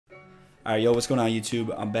Alright, yo, what's going on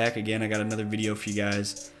YouTube? I'm back again. I got another video for you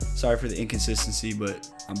guys. Sorry for the inconsistency, but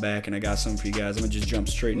I'm back and I got something for you guys. I'm gonna just jump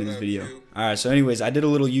straight into this video. Alright, so anyways, I did a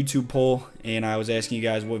little YouTube poll and I was asking you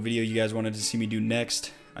guys what video you guys wanted to see me do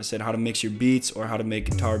next. I said how to mix your beats or how to make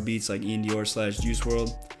guitar beats like Ian Dior / Juice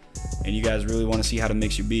WRLD. And you guys really want to see how to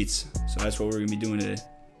mix your beats. So that's what we're gonna be doing today.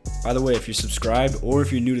 By the way, if you're subscribed or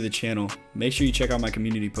if you're new to the channel, make sure you check out my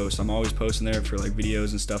community posts. I'm always posting there for like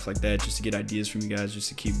videos and stuff like that, just to get ideas from you guys, just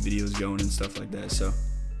to keep videos going and stuff like that. So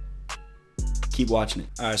keep watching it.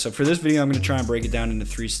 Alright, so for this video, I'm going to try and break it down into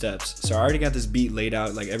 3 steps. So I already got this beat laid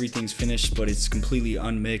out, like everything's finished, but it's completely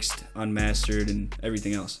unmixed, unmastered, and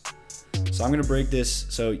everything else. So I'm going to break this.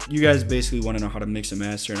 So you guys basically want to know how to mix and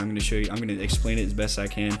master, and I'm going to show you, I'm going to explain it as best I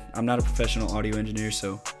can. I'm not a professional audio engineer,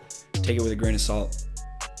 so take it with a grain of salt.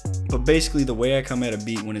 But basically the way I come at a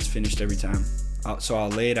beat when it's finished every time. So I'll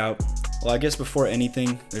lay it out. Well, I guess before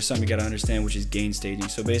anything, there's something you gotta understand, which is gain staging.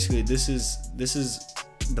 So basically this is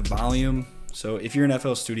the volume. So if you're in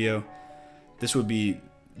FL Studio, this would be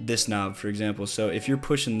this knob, for example. So if you're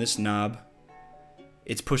pushing this knob,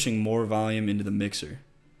 it's pushing more volume into the mixer.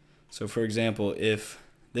 So for example, if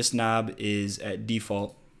this knob is at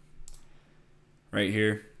default right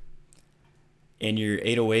here, and your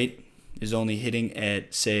 808 is only hitting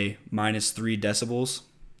at, say, -3 decibels,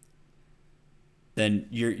 then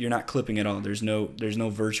you're not clipping at all. There's no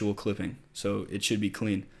virtual clipping, so it should be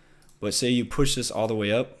clean. But say you push this all the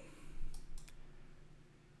way up,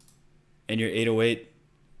 and your 808,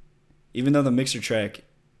 even though the mixer track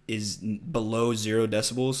is below 0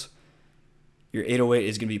 decibels, your 808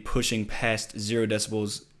 is going to be pushing past 0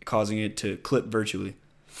 decibels, causing it to clip virtually.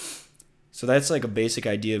 So that's like a basic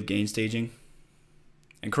idea of gain staging.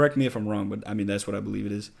 And correct me if I'm wrong, but I mean, that's what I believe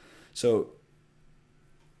it is. So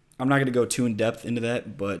I'm not going to go too in depth into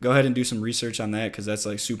that, but go ahead and do some research on that, because that's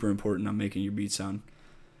like super important on making your beat sound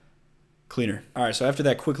cleaner. All right, so after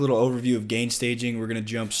that quick little overview of gain staging, we're going to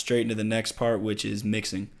jump straight into the next part, which is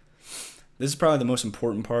mixing. This is probably the most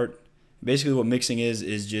important part. Basically what mixing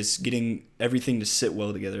is just getting everything to sit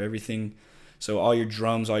well together. Everything, so all your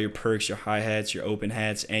drums, all your perks, your hi-hats, your open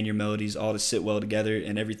hats, and your melodies all to sit well together,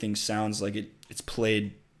 and everything sounds like it's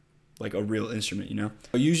played like a real instrument, you know?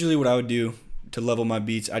 Usually what I would do to level my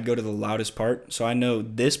beats, I'd go to the loudest part. So I know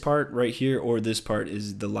this part right here or this part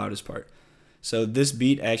is the loudest part. So this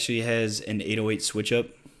beat actually has an 808 switch up.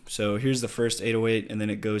 So here's the first 808, and then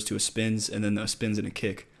it goes to a spins, and then a spins and a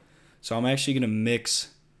kick. So I'm actually gonna mix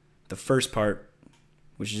the first part,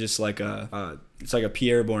 which is just like it's like a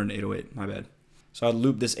Pierre-Bourne 808, my bad. So I'll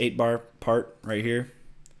loop this 8-bar part right here,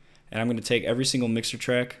 and I'm gonna take every single mixer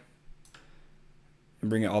track and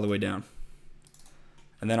bring it all the way down.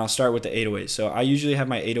 And then I'll start with the 808. So I usually have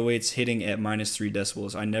my 808s hitting at -3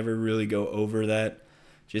 decibels. I never really go over that,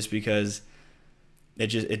 just because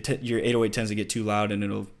your 808 tends to get too loud and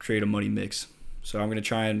it'll create a muddy mix. So I'm gonna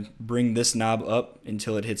try and bring this knob up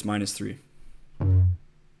until it hits -3.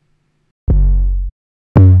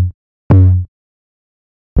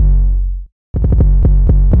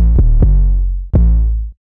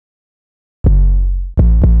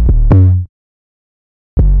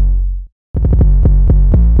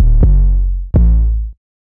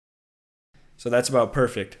 So that's about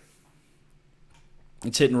perfect.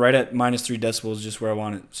 It's hitting right at -3 decibels, just where I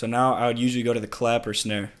want it. So now I would usually go to the clap or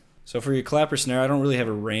snare. So for your clap or snare, I don't really have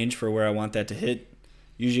a range for where I want that to hit.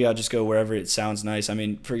 Usually I'll just go wherever it sounds nice. I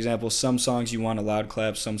mean, for example, some songs you want a loud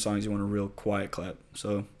clap, some songs you want a real quiet clap.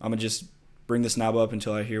 So I'm gonna just bring this knob up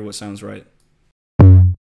until I hear what sounds right.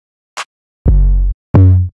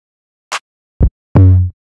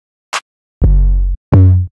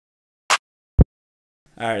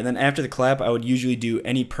 Alright, and then after the clap, I would usually do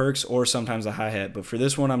any perks or sometimes a hi-hat. But for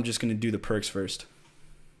this one, I'm just going to do the perks first.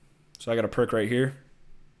 So I got a perk right here.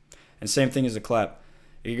 And same thing as the clap.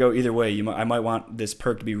 It could go either way. I might want this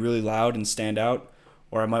perk to be really loud and stand out,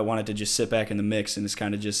 or I might want it to just sit back in the mix and it's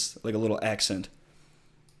kind of just like a little accent.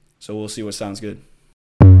 So we'll see what sounds good.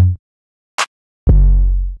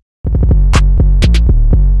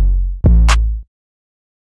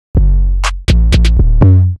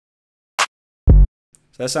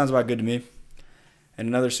 So that sounds about good to me. And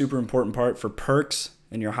another super important part for perks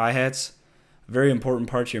and your hi-hats, a very important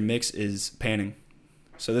part to your mix is panning.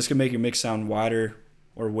 So this can make your mix sound wider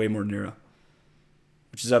or way more narrow,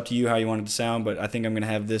 which is up to you how you want it to sound, but I think I'm going to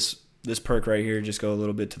have this perk right here just go a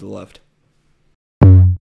little bit to the left.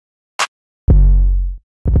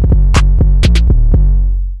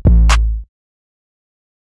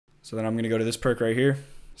 So then I'm going to go to this perk right here,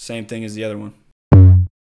 same thing as the other one.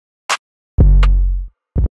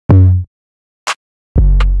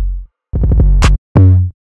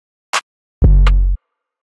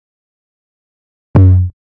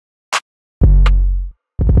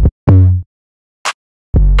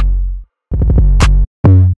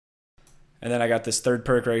 And then I got this third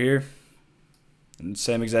perk right here, and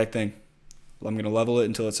same exact thing. I'm going to level it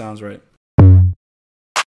until it sounds right.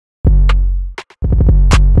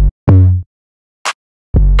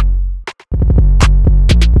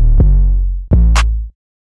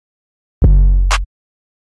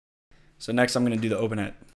 So next I'm going to do the open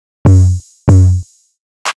hat.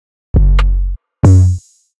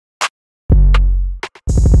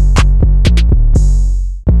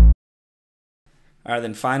 Alright,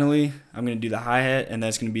 then finally, I'm going to do the hi-hat, and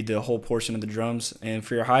that's going to be the whole portion of the drums. And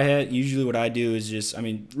for your hi-hat, usually what I do is just,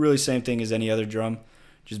 really same thing as any other drum.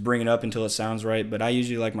 Just bring it up until it sounds right, but I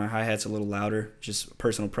usually like my hi-hats a little louder, just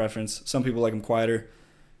personal preference. Some people like them quieter.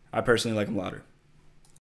 I personally like them louder.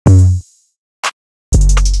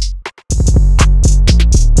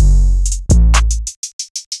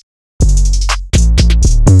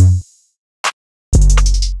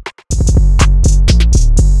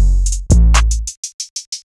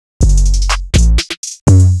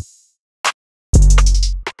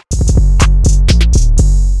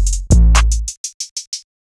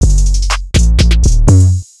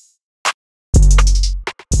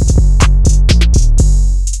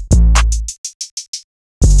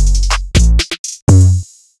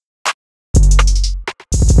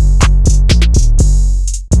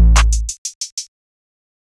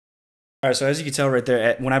 Alright, so as you can tell right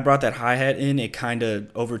there, when I brought that hi-hat in, it kind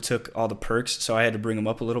of overtook all the perks, so I had to bring them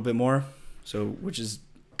up a little bit more, which is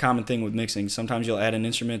a common thing with mixing. Sometimes you'll add an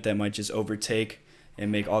instrument that might just overtake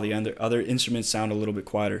and make all the other instruments sound a little bit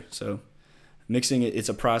quieter. So mixing, it's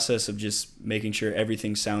a process of just making sure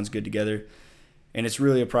everything sounds good together, and it's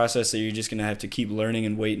really a process that you're just going to have to keep learning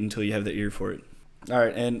and wait until you have the ear for it.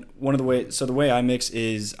 Alright, and the way I mix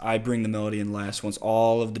is I bring the melody in last once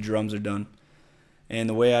all of the drums are done. And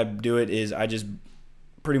the way I do it is I just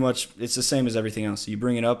pretty much, it's the same as everything else. You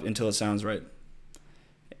bring it up until it sounds right.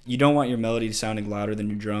 You don't want your melody sounding louder than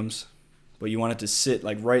your drums, but you want it to sit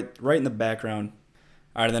like right in the background.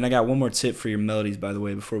 All right, then I got one more tip for your melodies, by the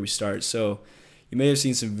way, before we start. So you may have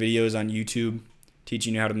seen some videos on YouTube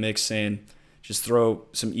teaching you how to mix, saying just throw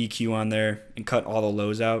some EQ on there and cut all the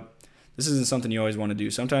lows out. This isn't something you always want to do.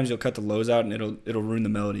 Sometimes you'll cut the lows out and it'll ruin the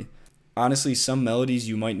melody. Honestly, some melodies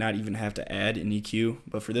you might not even have to add an EQ,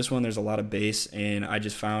 but for this one there's a lot of bass, and I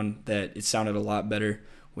just found that it sounded a lot better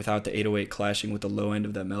without the 808 clashing with the low end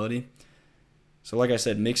of that melody. So like I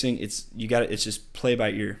said, mixing, it's just play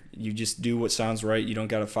by ear. You just do what sounds right. You don't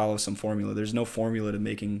got to follow some formula. There's no formula to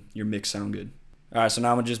making your mix sound good. All right, so now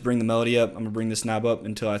I'm going to just bring the melody up. I'm going to bring this knob up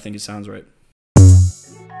until I think it sounds right.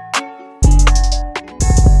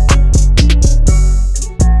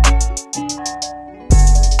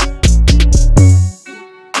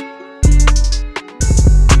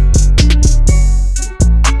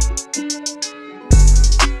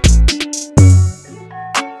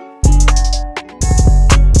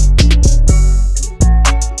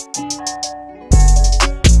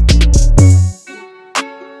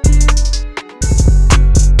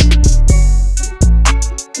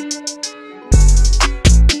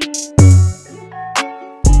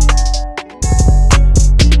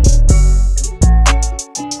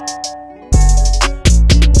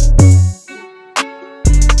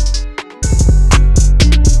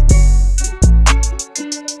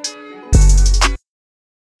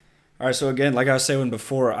 Alright, so again, like I was saying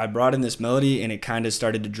before, I brought in this melody and it kind of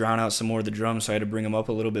started to drown out some more of the drums, so I had to bring them up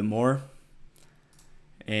a little bit more.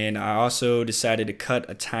 And I also decided to cut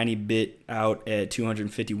a tiny bit out at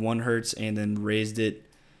 251 hertz and then raised it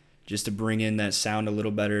just to bring in that sound a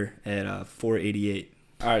little better at 488.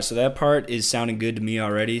 Alright, so that part is sounding good to me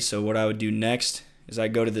already, so what I would do next is I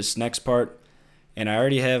go to this next part, and I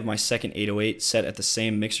already have my second 808 set at the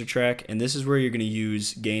same mixer track, and this is where you're going to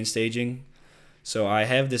use gain staging. So I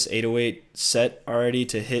have this 808 set already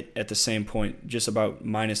to hit at the same point, just about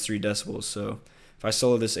 -3 decibels. So if I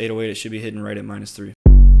solo this 808, it should be hitting right at -3.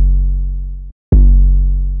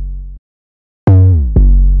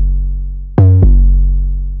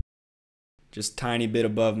 Just tiny bit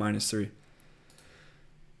above -3.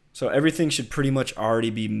 So everything should pretty much already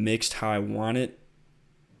be mixed how I want it.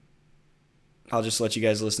 I'll just let you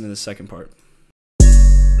guys listen to the second part.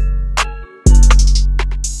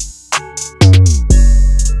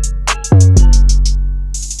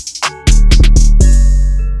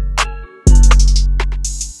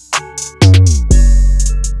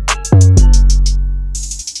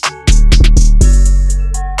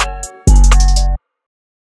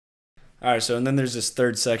 Alright, so and then there's this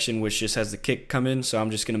third section which just has the kick come in, so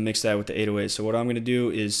I'm just going to mix that with the 808. So what I'm going to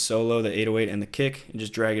do is solo the 808 and the kick and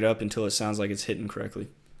just drag it up until it sounds like it's hitting correctly.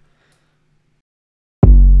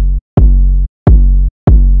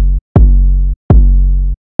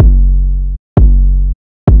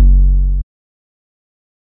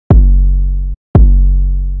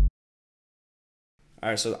 All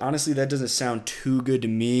right, so honestly, that doesn't sound too good to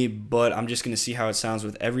me, but I'm just going to see how it sounds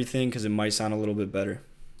with everything because it might sound a little bit better.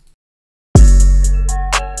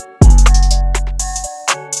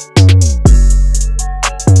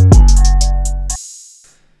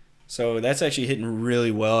 So that's actually hitting really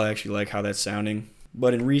well. I actually like how that's sounding.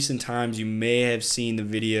 But in recent times, you may have seen the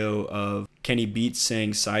video of Kenny Beats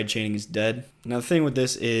saying sidechaining is dead. Now, the thing with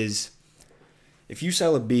this is, if you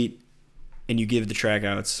sell a beat and you give the track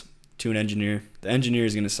outs to an engineer, the engineer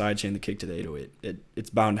is going to sidechain the kick to the 808. It's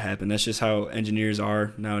bound to happen. That's just how engineers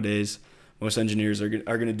are nowadays. Most engineers are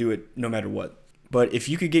going to do it no matter what. But if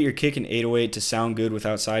you could get your kick in 808 to sound good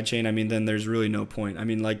without sidechain, I mean, then there's really no point. I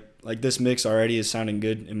mean, like this mix already is sounding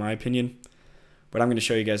good in my opinion, but I'm going to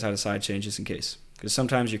show you guys how to sidechain just in case, because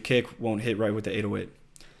sometimes your kick won't hit right with the 808.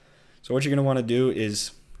 So what you're going to want to do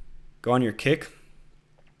is go on your kick,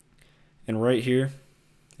 and right here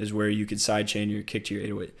is where you could sidechain your kick to your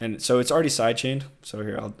 808. And so it's already sidechained. So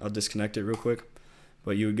here, I'll disconnect it real quick.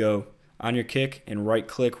 But you would go on your kick and right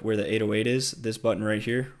click where the 808 is, this button right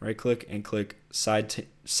here, right click and click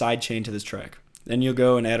sidechain to this track. Then you'll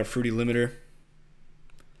go and add a fruity limiter.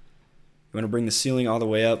 You want to bring the ceiling all the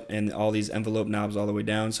way up and all these envelope knobs all the way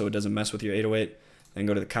down so it doesn't mess with your 808. Then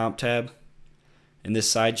go to the comp tab. And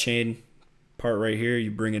this sidechain part right here, you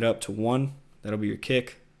bring it up to 1. That'll be your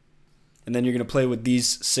kick. And then you're going to play with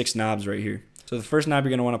these 6 knobs right here. So the first knob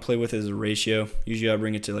you're going to want to play with is a ratio. Usually I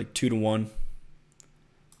bring it to like 2 to 1.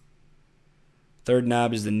 Third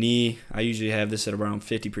knob is the knee. I usually have this at around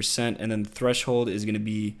 50%. And then the threshold is going to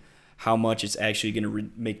be how much it's actually going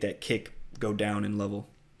to make that kick go down in level,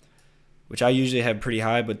 which I usually have pretty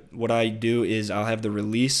high. But what I do is I'll have the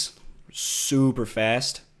release super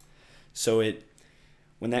fast. So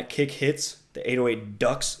when that kick hits, the 808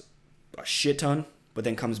 ducks a shit ton, but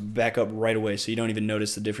then comes back up right away, so you don't even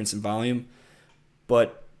notice the difference in volume,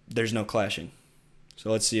 but there's no clashing. So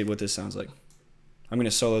let's see what this sounds like. I'm going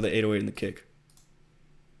to solo the 808 in the kick.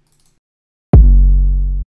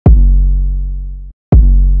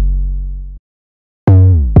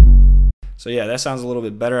 So yeah, that sounds a little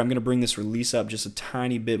bit better. I'm going to bring this release up just a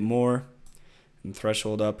tiny bit more and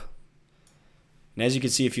threshold up. And as you can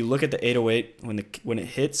see, if you look at the 808, when it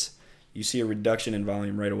hits, you see a reduction in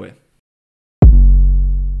volume right away.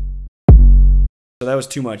 So that was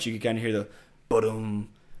too much. You could kind of hear the ba-dum,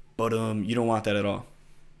 ba-dum. You don't want that at all.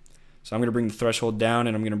 So I'm going to bring the threshold down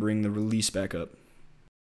and I'm going to bring the release back up.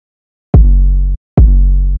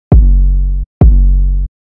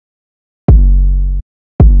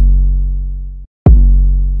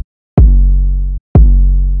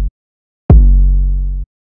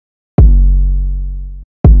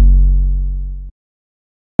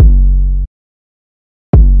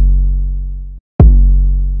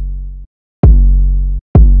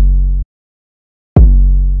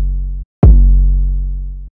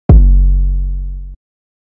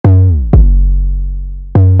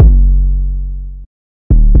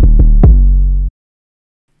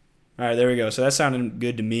 All right, there we go. So that sounded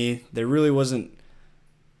good to me. There really wasn't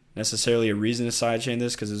necessarily a reason to sidechain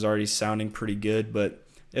this because it's already sounding pretty good, but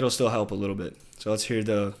it'll still help a little bit. So let's hear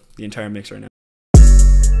the entire mix right now.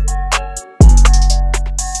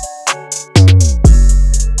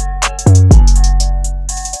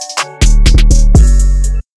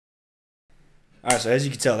 All right, so as you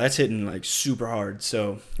can tell, that's hitting like super hard.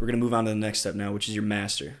 So we're gonna move on to the next step now, which is your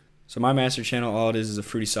master. So my master channel, all it is a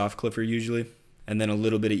fruity soft clipper usually, and then a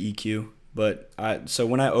little bit of EQ. But so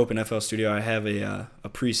when I open FL Studio, I have a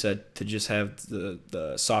preset to just have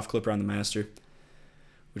the soft clipper on the master,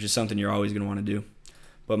 which is something you're always gonna want to do.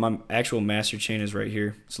 But my actual master chain is right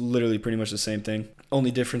here. It's literally pretty much the same thing. Only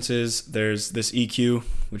difference is there's this EQ,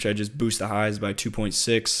 which I just boost the highs by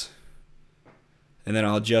 2.6. And then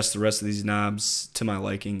I'll adjust the rest of these knobs to my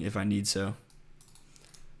liking if I need so.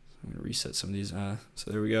 I'm going to reset some of these.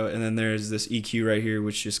 So there we go. And then there's this EQ right here,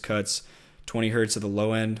 which just cuts 20 hertz at the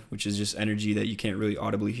low end, which is just energy that you can't really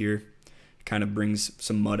audibly hear. It kind of brings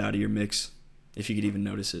some mud out of your mix, if you could even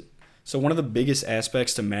notice it. So one of the biggest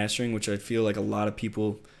aspects to mastering, which I feel like a lot of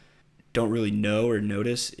people don't really know or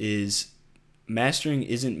notice, is mastering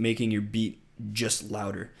isn't making your beat just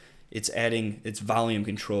louder. It's volume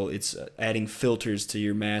control. It's adding filters to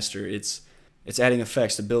your master. It's adding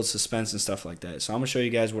effects to build suspense and stuff like that. So I'm gonna show you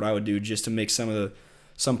guys what I would do just to make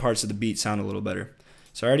some parts of the beat sound a little better.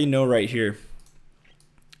 So I already know right here,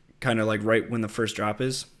 kind of like right when the first drop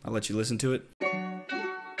is. I'll let you listen to it.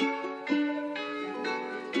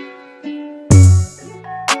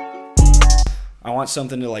 I want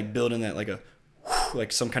something to like build in that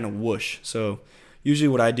like some kind of whoosh. So usually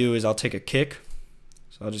what I do is I'll take a kick.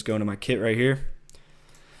 So I'll just go into my kit right here.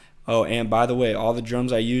 Oh, and by the way, all the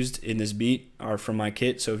drums I used in this beat are from my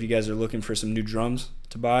kit. So if you guys are looking for some new drums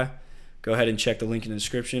to buy, go ahead and check the link in the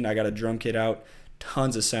description. I got a drum kit out,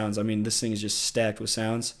 tons of sounds. I mean, this thing is just stacked with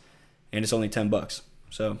sounds, and it's only 10 bucks.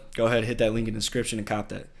 So go ahead, hit that link in the description and cop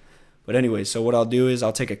that. But anyway, so what I'll do is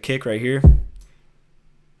I'll take a kick right here.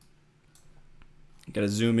 Got to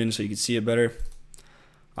zoom in so you can see it better.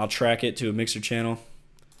 I'll track it to a mixer channel.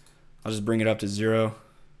 I'll just bring it up to 0.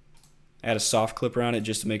 Add a soft clip around it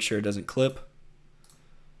just to make sure it doesn't clip.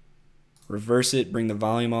 Reverse it, bring the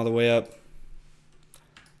volume all the way up.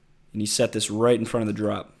 And you set this right in front of the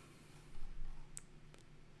drop.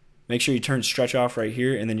 Make sure you turn stretch off right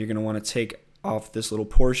here, and then you're going to want to take off this little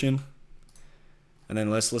portion. And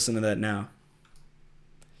then let's listen to that now.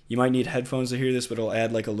 You might need headphones to hear this, but it'll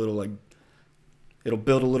add like a little, it'll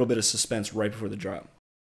build a little bit of suspense right before the drop.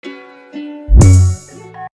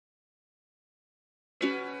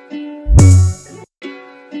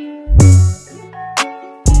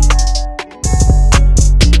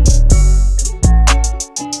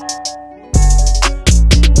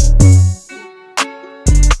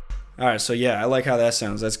 Alright, so yeah, I like how that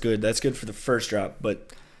sounds. That's good. That's good for the first drop.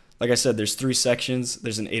 But like I said, there's 3 sections.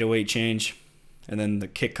 There's an 808 change, and then the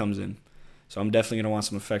kick comes in. So I'm definitely going to want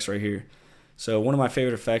some effects right here. So one of my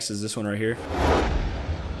favorite effects is this one right here.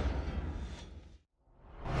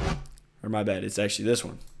 Or my bad, it's actually this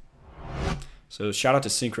one. So shout out to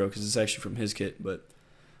Synchro because it's actually from his kit, but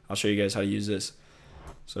I'll show you guys how to use this.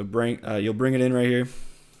 So you'll bring it in right here.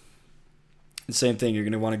 The same thing, you're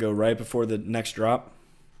going to want to go right before the next drop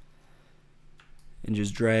and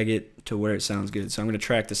just drag it to where it sounds good. So I'm going to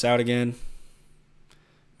track this out again.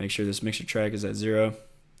 Make sure this mixer track is at 0.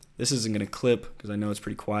 This isn't going to clip because I know it's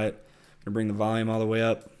pretty quiet. I'm going to bring the volume all the way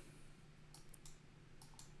up.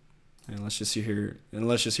 And let's just hear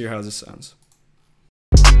how this sounds.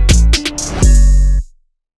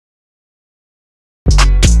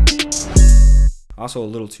 Also a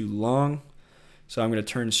little too long. So I'm going to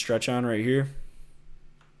turn stretch on right here.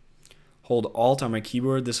 Hold Alt on my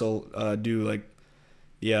keyboard. This will do like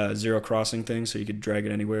the 0 crossing thing, so you could drag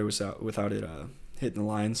it anywhere without it hitting the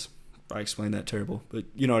lines. I explained that terrible, but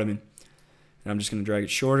you know what I mean. And I'm just going to drag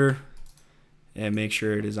it shorter and make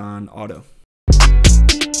sure it is on auto.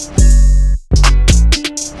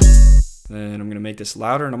 Then I'm going to make this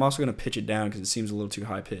louder, and I'm also going to pitch it down because it seems a little too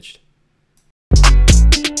high pitched.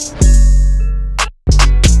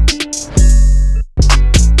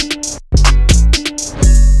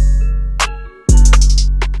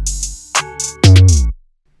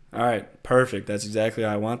 Alright, perfect. That's exactly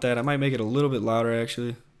how I want that. I might make it a little bit louder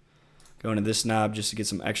actually. Go into this knob just to get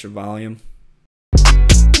some extra volume.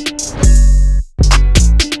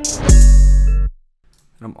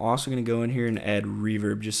 And I'm also going to go in here and add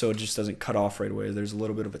reverb just so it just doesn't cut off right away. There's a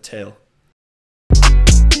little bit of a tail.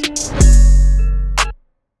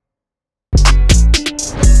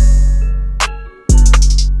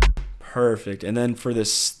 Perfect. And then for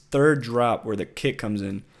this third drop where the kick comes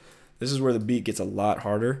in, this is where the beat gets a lot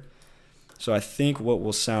harder. So I think what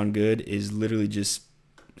will sound good is literally just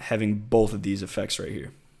having both of these effects right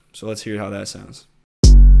here. So let's hear how that sounds.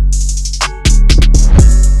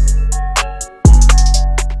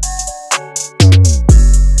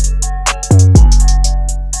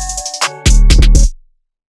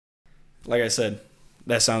 Like I said,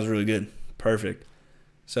 that sounds really good. Perfect.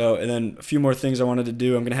 So, and then a few more things I wanted to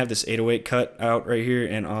do. I'm going to have this 808 cut out right here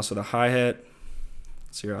and also the hi-hat.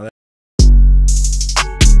 Let's hear how that.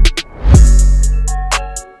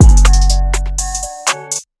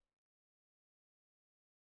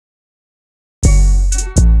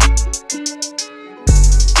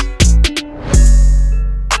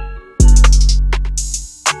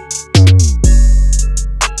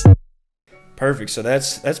 Perfect. So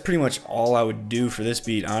that's pretty much all I would do for this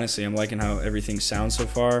beat. Honestly, I'm liking how everything sounds so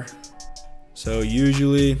far. So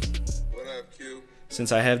usually,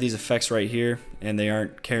 since I have these effects right here and they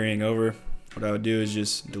aren't carrying over, what I would do is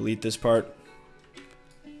just delete this part,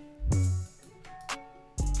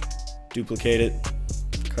 duplicate it,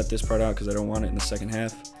 cut this part out because I don't want it in the second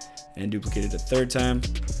half, and duplicate it a third time.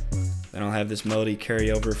 Then I'll have this melody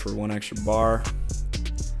carry over for 1 extra bar.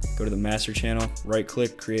 Go to the master channel, right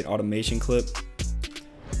click, create automation clip.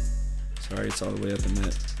 Sorry, it's all the way up in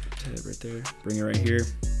that tab right there. Bring it right here.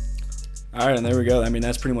 Alright, and there we go. I mean,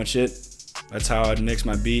 that's pretty much it. That's how I'd mix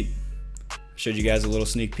my beat. Showed you guys a little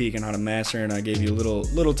sneak peek on how to master, and I gave you a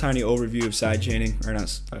little tiny overview of side chaining, or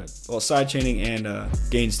not, well, side chaining and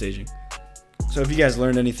gain staging. So if you guys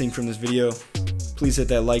learned anything from this video, please hit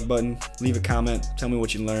that like button, leave a comment, tell me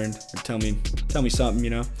what you learned, or tell me something,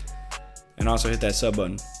 you know, and also hit that sub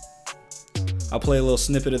button. I'll play a little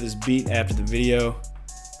snippet of this beat after the video.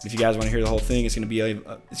 If you guys want to hear the whole thing, it's gonna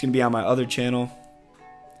be on my other channel.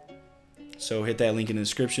 So hit that link in the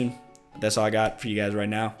description. But that's all I got for you guys right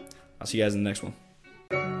now. I'll see you guys in the next one.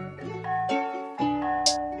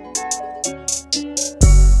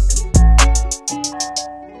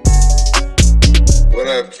 What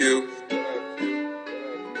up, Q?